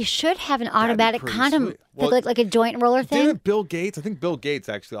 No, but they should have an automatic pretty condom, sweet. Well, like a joint roller thing. Didn't Bill Gates? I think Bill Gates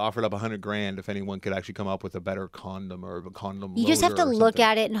actually offered up $100,000 if anyone could actually come up with a better condom or a condom. You just have to loader or look something.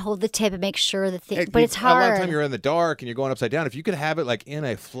 at it and hold the tip and make sure the thing. But it's A lot of hard. time you're in the dark and you're going upside down. If you could have it like in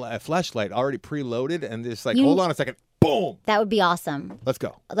a flashlight already preloaded and just like, You- hold on a second, boom, That would be awesome. let's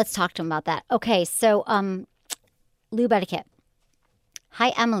go. Let's talk to him about that. Okay, so lube etiquette.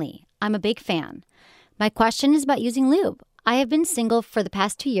 Hi, Emily. I'm a big fan. My question is about using lube. I have been single for the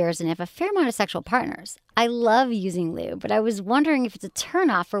past 2 years and have a fair amount of sexual partners. I love using lube, but I was wondering if it's a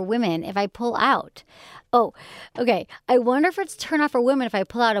turnoff for women if I pull out. Oh, okay. I wonder if it's a turnoff for women if I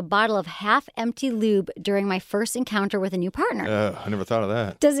pull out a bottle of half-empty lube during my first encounter with a new partner. I never thought of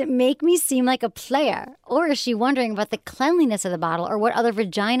that. Does it make me seem like a player? Or is she wondering about the cleanliness of the bottle or what other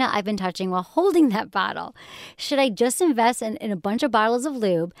vagina I've been touching while holding that bottle? Should I just invest in a bunch of bottles of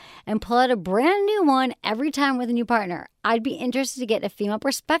lube and pull out a brand new one every time with a new partner? I'd be interested to get a female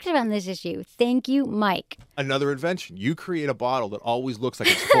perspective on this issue. Thank you, Mike. Another invention. You create a bottle that always looks like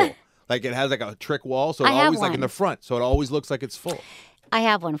it's full. Like it has like a trick wall, so I it have always like in one. the front, so it always looks like it's full. I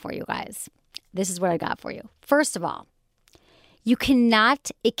have one for you guys. This is what I got for you. First of all, it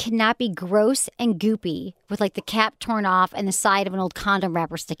cannot be gross and goopy with like the cap torn off and the side of an old condom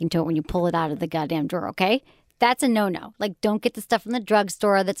wrapper sticking to it when you pull it out of the goddamn drawer, okay? That's a no-no. Like, don't get the stuff from the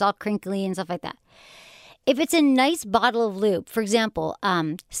drugstore that's all crinkly and stuff like that. If it's a nice bottle of lube, for example,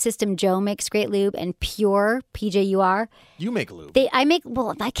 System Joe makes great lube and Pure, PJUR. You make a lube.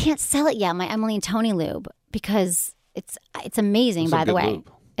 I can't sell it yet, my Emily and Tony lube, because it's amazing, It's a by the good way.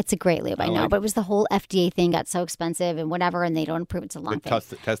 lube. It's a great lube, I know, like but it was the whole FDA thing got so expensive and whatever, and they don't approve it's a long They thing.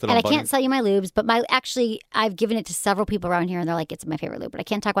 tested And on I bunnies? can't sell you my lubes, but I've given it to several people around here, and they're like, it's my favorite lube, but I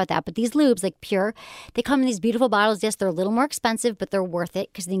can't talk about that. But these lubes, like Pure, they come in these beautiful bottles. Yes, they're a little more expensive, but they're worth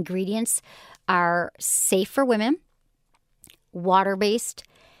it because the ingredients are safe for women, water-based.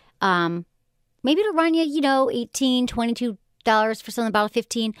 Maybe it'll run you, $18, $22 for some of the bottle,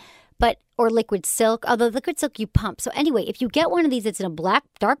 $15, or liquid silk, although liquid silk you pump. So anyway, if you get one of these that's in a black,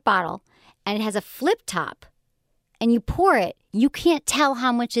 dark bottle and it has a flip top and you pour it, you can't tell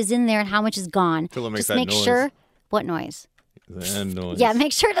how much is in there and how much is gone. Till it makes Just that make noise. sure. What noise? The noise. Yeah,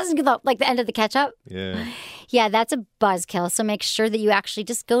 make sure it doesn't get like the end of the ketchup. Yeah. Yeah, that's a buzzkill. So make sure that you actually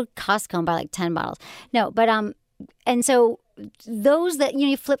just go to Costco and buy like 10 bottles. No, but and so those that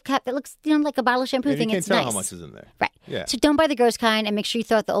you flip cap that looks like a bottle of shampoo And thing. you can't It's tell nice. how much is in there. Right. Yeah. So don't buy the gross kind, and make sure you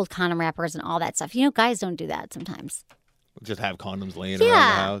throw out the old condom wrappers and all that stuff. Guys don't do that sometimes. Just have condoms laying around the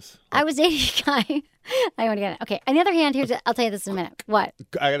Yeah. house. I was dating a guy. I want to get it. Okay. On the other hand, I'll tell you this in a minute. What?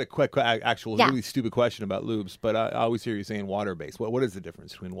 I got a quick, actual, Yeah. really stupid question about lubes, but I always hear you saying water-based. What is the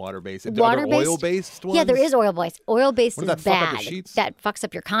difference between water-based and Water-based? oil-based ones? Yeah, there is oil-based. Oil-based is Wouldn't that fuck up bad. the sheets? That fucks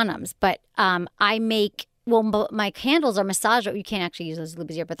up your condoms. But I make. Well, my candles are massage oil. You can't actually use those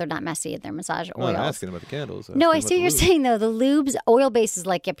lubes here, but they're not messy. They're massage I'm oils. not asking about the candles. I'm No, I asking see what about you're the lube. saying, though. The lubes, oil-based is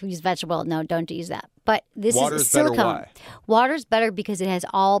like, if you use vegetable oil. No, don't use that. But this Water's is better, silicone. why? Water's better because it has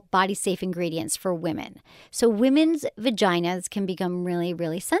all body-safe ingredients for women. So women's vaginas can become really,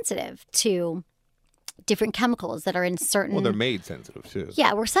 really sensitive to different chemicals that are in certain... Well, they're made sensitive, too.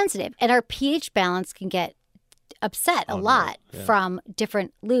 Yeah, we're sensitive. And our pH balance can get upset a lot from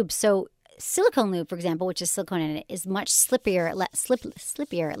different lubes. So silicone lube, for example, which is silicone in it, is much slippier. It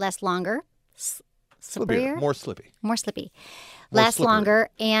lasts longer. Slipperier? More slippy. More slippy. More Lasts slippery. longer.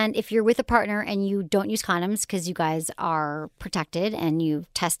 And if you're with a partner and you don't use condoms because you guys are protected and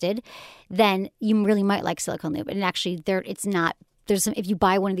you've tested, then you really might like silicone lube. And actually, it's not. There's some, if you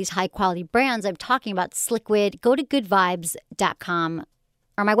buy one of these high quality brands, I'm talking about Sliquid, go to goodvibes.com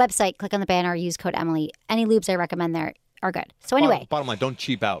or my website, click on the banner, use code Emily. Any lubes I recommend there are good. So anyway. Bottom line, don't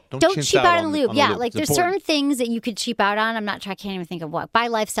cheap out. Don't chintz cheap out on on the lube. on Yeah, lube. like It's there's important. certain things that you could cheap out on. I can't even think of what. Buy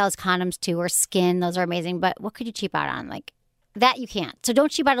Lifestyles condoms too, or Skin. Those are amazing. But what could you cheap out on? Like that you can't. So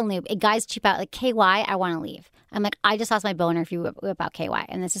don't cheap out on lube. And guys cheap out. Like KY, I want to leave. I'm like, I just lost my boner if you whip out KY.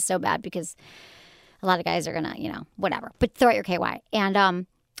 And this is so bad because a lot of guys are going to, whatever. But throw out your KY. And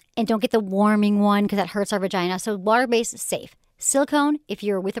don't get the warming one because that hurts our vagina. So water-based is safe. Silicone, if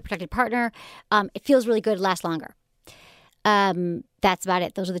you're with a protected partner, it feels really good, lasts longer. That's about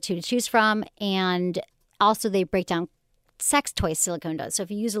it. Those are the two to choose from. And also they break down sex toys, silicone does. So if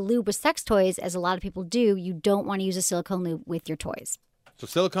you use a lube with sex toys, as a lot of people do, you don't want to use a silicone lube with your toys. So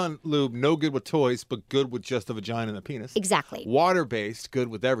silicone lube, no good with toys, but good with just the vagina and the penis. Exactly. Water-based, good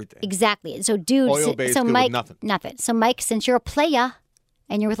with everything. Exactly. So dude, Oil-based, so good with Mike, nothing. So Mike, since you're a playa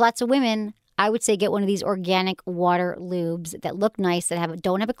and you're with lots of women, I would say get one of these organic water lubes that look nice, that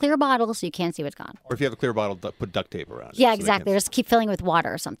don't have a clear bottle so you can't see what's gone. Or if you have a clear bottle, put duct tape around it. Yeah, so they exactly. can't- Just keep filling it with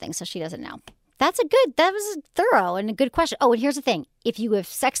water or something so she doesn't know. That was thorough and a good question. Oh, and here's the thing. If you have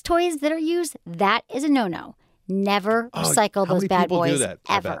sex toys that are used, that is a no-no. Never recycle how those many bad people do boys that,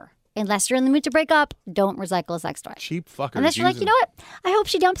 I bet? ever. Unless you're in the mood to break up, don't recycle a sex toy. Cheap fuckers. Unless you're like, you know what? I hope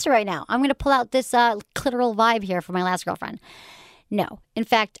she dumps her right now. I'm going to pull out this clitoral vibe here for my last girlfriend. No. In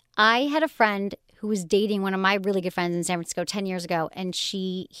fact, I had a friend who was dating one of my really good friends in San Francisco 10 years ago. And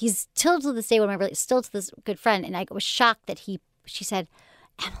he's still to this day still to this good friend. And I was shocked that she said,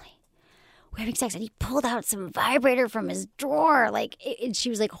 Emily, we're having sex. And he pulled out some vibrator from his drawer. And she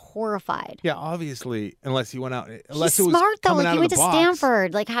was like horrified. Yeah, obviously, unless he went out. Unless He's it was smart though. coming Like out he of went the to box.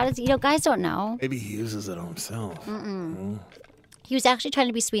 Stanford. Like how does guys don't know. Maybe he uses it on himself. He was actually trying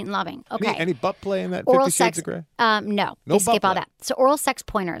to be sweet and loving. Okay. Any butt play in that Oral 50 sex. Shades of Grey? No. No They skip butt all play. that. So oral sex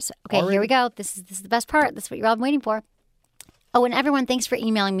pointers. Okay, Already? here we go. This is the best part. This is what you're all been waiting for. Oh, and everyone, thanks for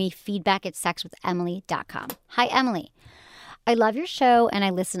emailing me feedback@sexwithemily.com. Hi, Emily. I love your show and I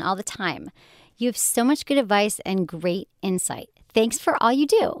listen all the time. You have so much good advice and great insight. Thanks for all you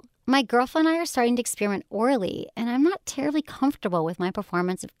do. My girlfriend and I are starting to experiment orally, and I'm not terribly comfortable with my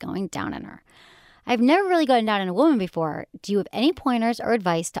performance of going down on her. I've never really gotten down on a woman before. Do you have any pointers or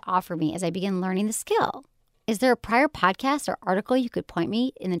advice to offer me as I begin learning the skill? Is there a prior podcast or article you could point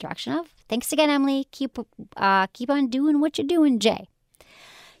me in the direction of? Thanks again, Emily. Keep on doing what you're doing, Jay.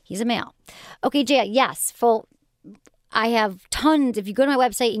 He's a male. Okay, Jay, yes. I have tons. If you go to my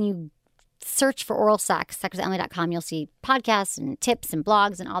website and you search for oral sex, sexwithemily.com, you'll see podcasts and tips and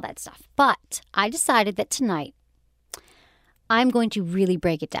blogs and all that stuff. But I decided that tonight I'm going to really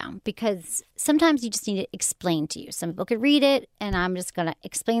break it down because sometimes you just need it explained to you. Some people could read it, and I'm just going to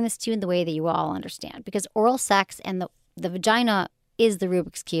explain this to you in the way that you all understand. Because oral sex and the vagina is the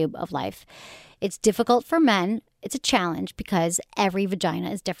Rubik's Cube of life. It's difficult for men. It's a challenge because every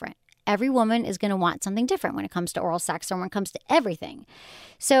vagina is different. Every woman is going to want something different when it comes to oral sex or when it comes to everything.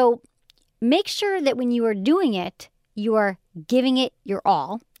 So make sure that when you are doing it, you are giving it your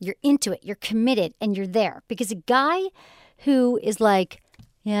all. You're into it. You're committed, and you're there. Because a guy who is like,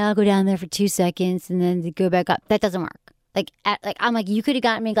 yeah, I'll go down there for 2 seconds and then go back up. That doesn't work. I'm like, you could have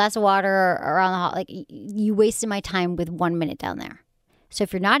gotten me a glass of water around the hall. Like, you wasted my time with 1 minute down there. So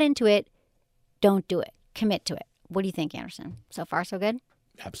if you're not into it, don't do it. Commit to it. What do you think, Anderson? So far, so good?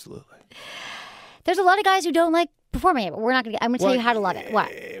 Absolutely. There's a lot of guys who don't like performing it, but I'm going to tell you how to love it. What?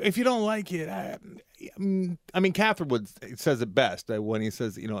 If you don't like it, I mean, Catherine says it best when he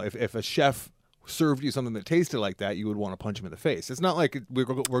says, if a chef served you something that tasted like that, you would want to punch him in the face. It's not like we're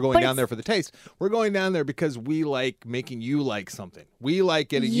going down there for the taste. We're going down there because we like making you like something. We like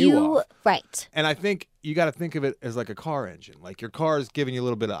getting you off. Right. And I think you got to think of it as like a car engine. Like your car is giving you a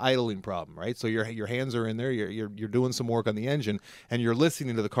little bit of idling problem, right? So your hands are in there. You're doing some work on the engine, and you're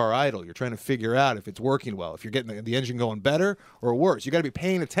listening to the car idle. You're trying to figure out if it's working well, if you're getting the engine going better or worse. You got to be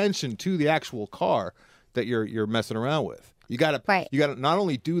paying attention to the actual car that you're messing around with. You got to not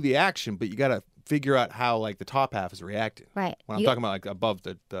only do the action, but you got to figure out how like the top half is reacting. Right. When I'm talking about like above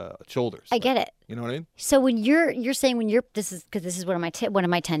the shoulders. I get it. You know what I mean? So when you're saying this is because this is one of my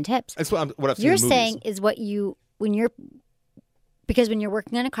 10 tips. That's what I've seen. You're saying is because when you're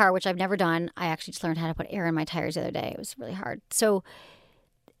working on a car, which I've never done, I actually just learned how to put air in my tires the other day. It was really hard. So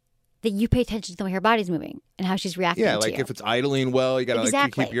that you pay attention to the way her body's moving and how she's reacting. Yeah, like if it's idling well, you got to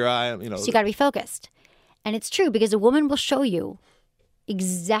like keep your eye on. So you got to be focused, and it's true because a woman will show you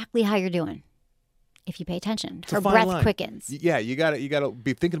exactly how you're doing. If you pay attention, her breath quickens. Yeah, you got to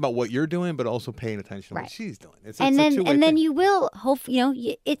be thinking about what you're doing, but also paying attention to what she's doing. Then you will hope.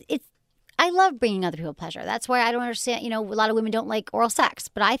 It's. I love bringing other people pleasure. That's why I don't understand. A lot of women don't like oral sex,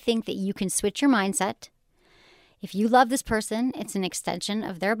 but I think that you can switch your mindset. If you love this person, it's an extension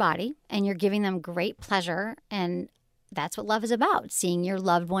of their body, and you're giving them great pleasure, and that's what love is about: seeing your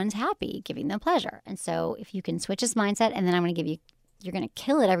loved ones happy, giving them pleasure. And so, if you can switch this mindset, and then I'm going to give you. You're going to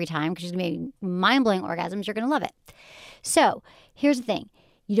kill it every time because you're going to be mind-blowing orgasms. You're going to love it. So here's the thing.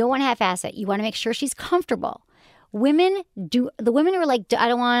 You don't want to half-ass it. You want to make sure she's comfortable. The women who are like,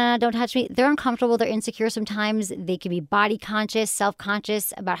 don't touch me. They're uncomfortable. They're insecure sometimes. They can be body conscious,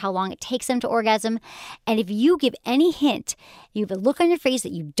 self-conscious about how long it takes them to orgasm. And if you give any hint, you have a look on your face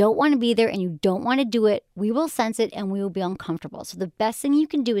that you don't want to be there and you don't want to do it, we will sense it and we will be uncomfortable. So the best thing you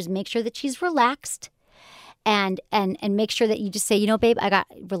can do is make sure that she's relaxed. And make sure that you just say, babe, I got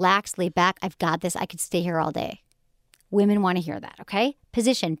relaxed, lay back. I've got this. I could stay here all day. Women want to hear that, okay?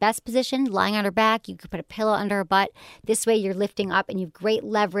 Position, best position, lying on her back. You could put a pillow under her butt. This way you're lifting up and you have great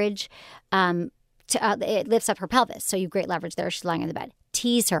leverage. It lifts up her pelvis. So you have great leverage there. She's lying on the bed.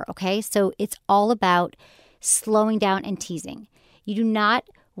 Tease her, okay? So it's all about slowing down and teasing. You do not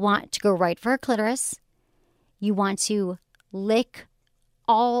want to go right for her clitoris. You want to lick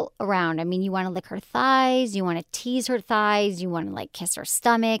all around. I mean, you want to lick her thighs, you want to tease her thighs, you want to like kiss her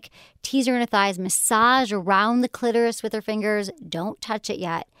stomach, tease her in the thighs, massage around the clitoris with her fingers. Don't touch it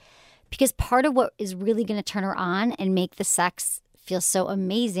yet. Because part of what is really going to turn her on and make the sex feel so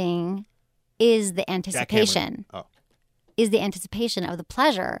amazing is the anticipation. Is the anticipation of the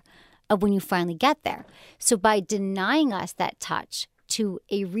pleasure of when you finally get there. So by denying us that touch to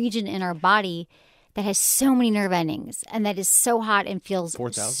a region in our body that has so many nerve endings and that is so hot and feels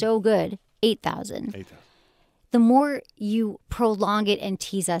 4,000? So good. 8,000. The more you prolong it and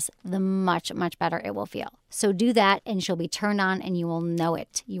tease us, the much, much better it will feel. So do that and she'll be turned on and you will know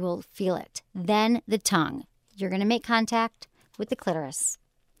it. You will feel it. Then the tongue. You're going to make contact with the clitoris.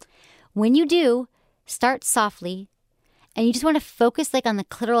 When you do, start softly and you just want to focus like on the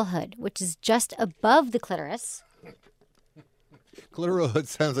clitoral hood, which is just above the clitoris. Clitoral hood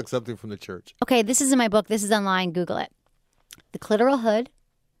sounds like something from the church. Okay, this is in my book. This is online. Google it. The clitoral hood,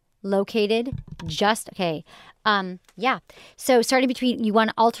 located So starting between, you want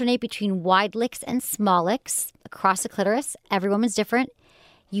to alternate between wide licks and small licks across the clitoris. Every woman's different.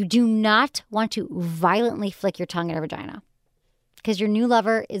 You do not want to violently flick your tongue at her vagina because your new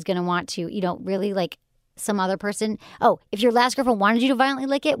lover is going to want to, really like some other person. Oh, if your last girlfriend wanted you to violently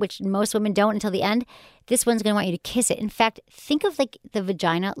lick it, which most women don't until the end, this one's going to want you to kiss it. In fact, think of like the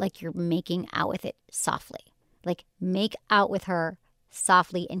vagina like you're making out with it softly. Like make out with her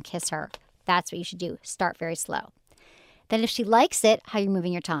softly and kiss her. That's what you should do. Start very slow. Then if she likes it, how you're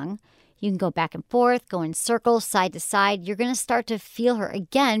moving your tongue, you can go back and forth, go in circles, side to side. You're going to start to feel her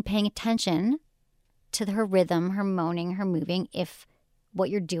again, paying attention to her rhythm, her moaning, her moving. If what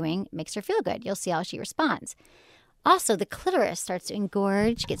you're doing makes her feel good, you'll see how she responds. Also, the clitoris starts to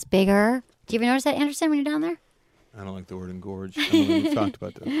engorge, gets bigger. Do you ever notice that, Anderson, when you're down there? I don't like the word engorge. I don't know if we've talked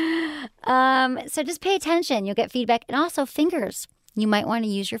about this. So just pay attention. You'll get feedback. And also fingers. You might want to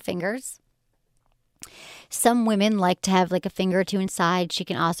use your fingers. Some women like to have like a finger or two inside. She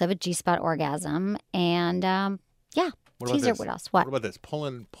can also have a G-spot orgasm. And teaser. What else? What about this?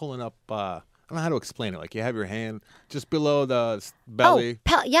 Pulling up. I don't know how to explain it. Like you have your hand just below the belly.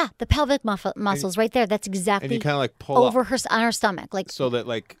 The pelvic muscles right there. That's exactly. And you kind of like pull over her on her stomach, like so that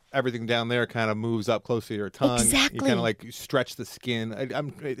like everything down there kind of moves up close to your tongue. Exactly. You kind of like stretch the skin.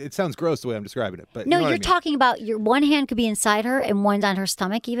 It sounds gross the way I'm describing it, but No, you know you're what I mean. talking about your one hand could be inside her and one's on her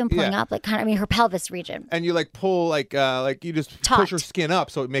stomach, even pulling Yeah. up, like kind of, her pelvis region. And you like pull like you just Taut. push her skin up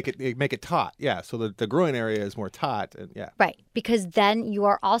so it make it taut. Yeah, so the groin area is more taut, and yeah. Right, because then you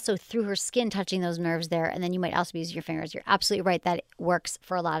are also through her skin touching those nerves there, and then you might also be using your fingers. You're absolutely right that it works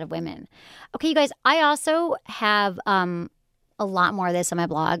for a lot of women. Okay, you guys, I also have a lot more of this on my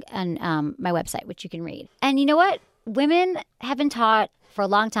blog and my website, which you can read. And you know what? Women have been taught for a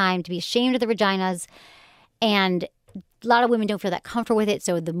long time to be ashamed of their vaginas, and a lot of women don't feel that comfortable with it.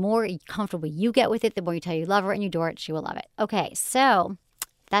 So the more comfortable you get with it, the more you tell her you love her and you adore it, she will love it. Okay, so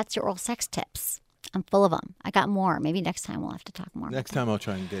that's your oral sex tips. I'm full of them. I got more. Maybe next time we'll have to talk more. Next time I'll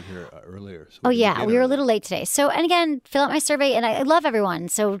try and get here earlier. So Oh, we can yeah. begin We were a early. little late today. So, and again, fill out my survey. And I love everyone.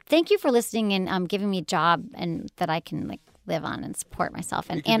 So thank you for listening and giving me a job and that I can like live on and support myself.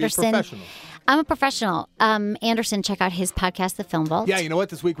 And You can be Anderson, professional. I'm a professional. Anderson, check out his podcast, The Film Vault. Yeah, you know what?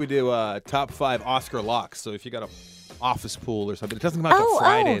 This week we do top 5 Oscar locks. So if you got a office pool or something, it doesn't come out till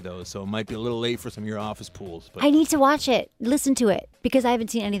Friday though, so it might be a little late for some of your office pools. But I need to watch it, listen to it, because I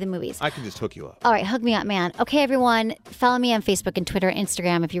haven't seen any of the movies. I can just hook you up. All right, hook me up, man. Okay, everyone, follow me on Facebook and Twitter,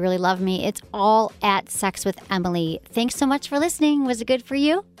 Instagram. If you really love me, it's all at Sex with Emily. Thanks so much for listening. Was it good for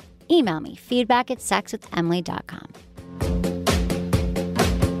you? Email me, feedback@sexwithemily.com.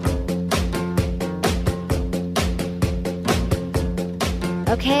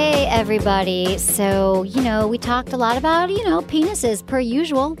 Okay, everybody. So, we talked a lot about, penises per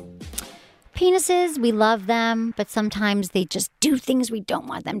usual. Penises, we love them, but sometimes they just do things we don't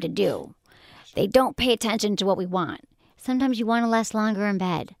want them to do. They don't pay attention to what we want. Sometimes you want to last longer in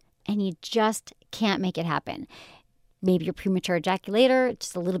bed, and you just can't make it happen. Maybe you're premature ejaculator,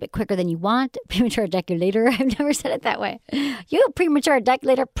 just a little bit quicker than you want. Premature ejaculator, I've never said it that way. You premature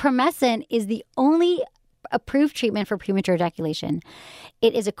ejaculator, Promescent is the only approved treatment for premature ejaculation.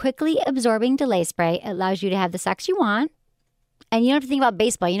 It is a quickly absorbing delay spray. It allows you to have the sex you want. And you don't have to think about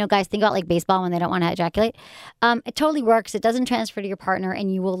baseball. Guys think about like baseball when they don't want to ejaculate. It totally works. It doesn't transfer to your partner,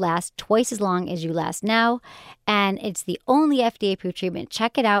 and you will last twice as long as you last now. And it's the only FDA-approved treatment.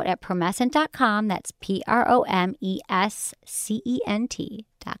 Check it out at promescent.com. That's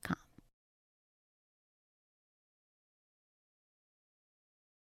PROMESCENT.com.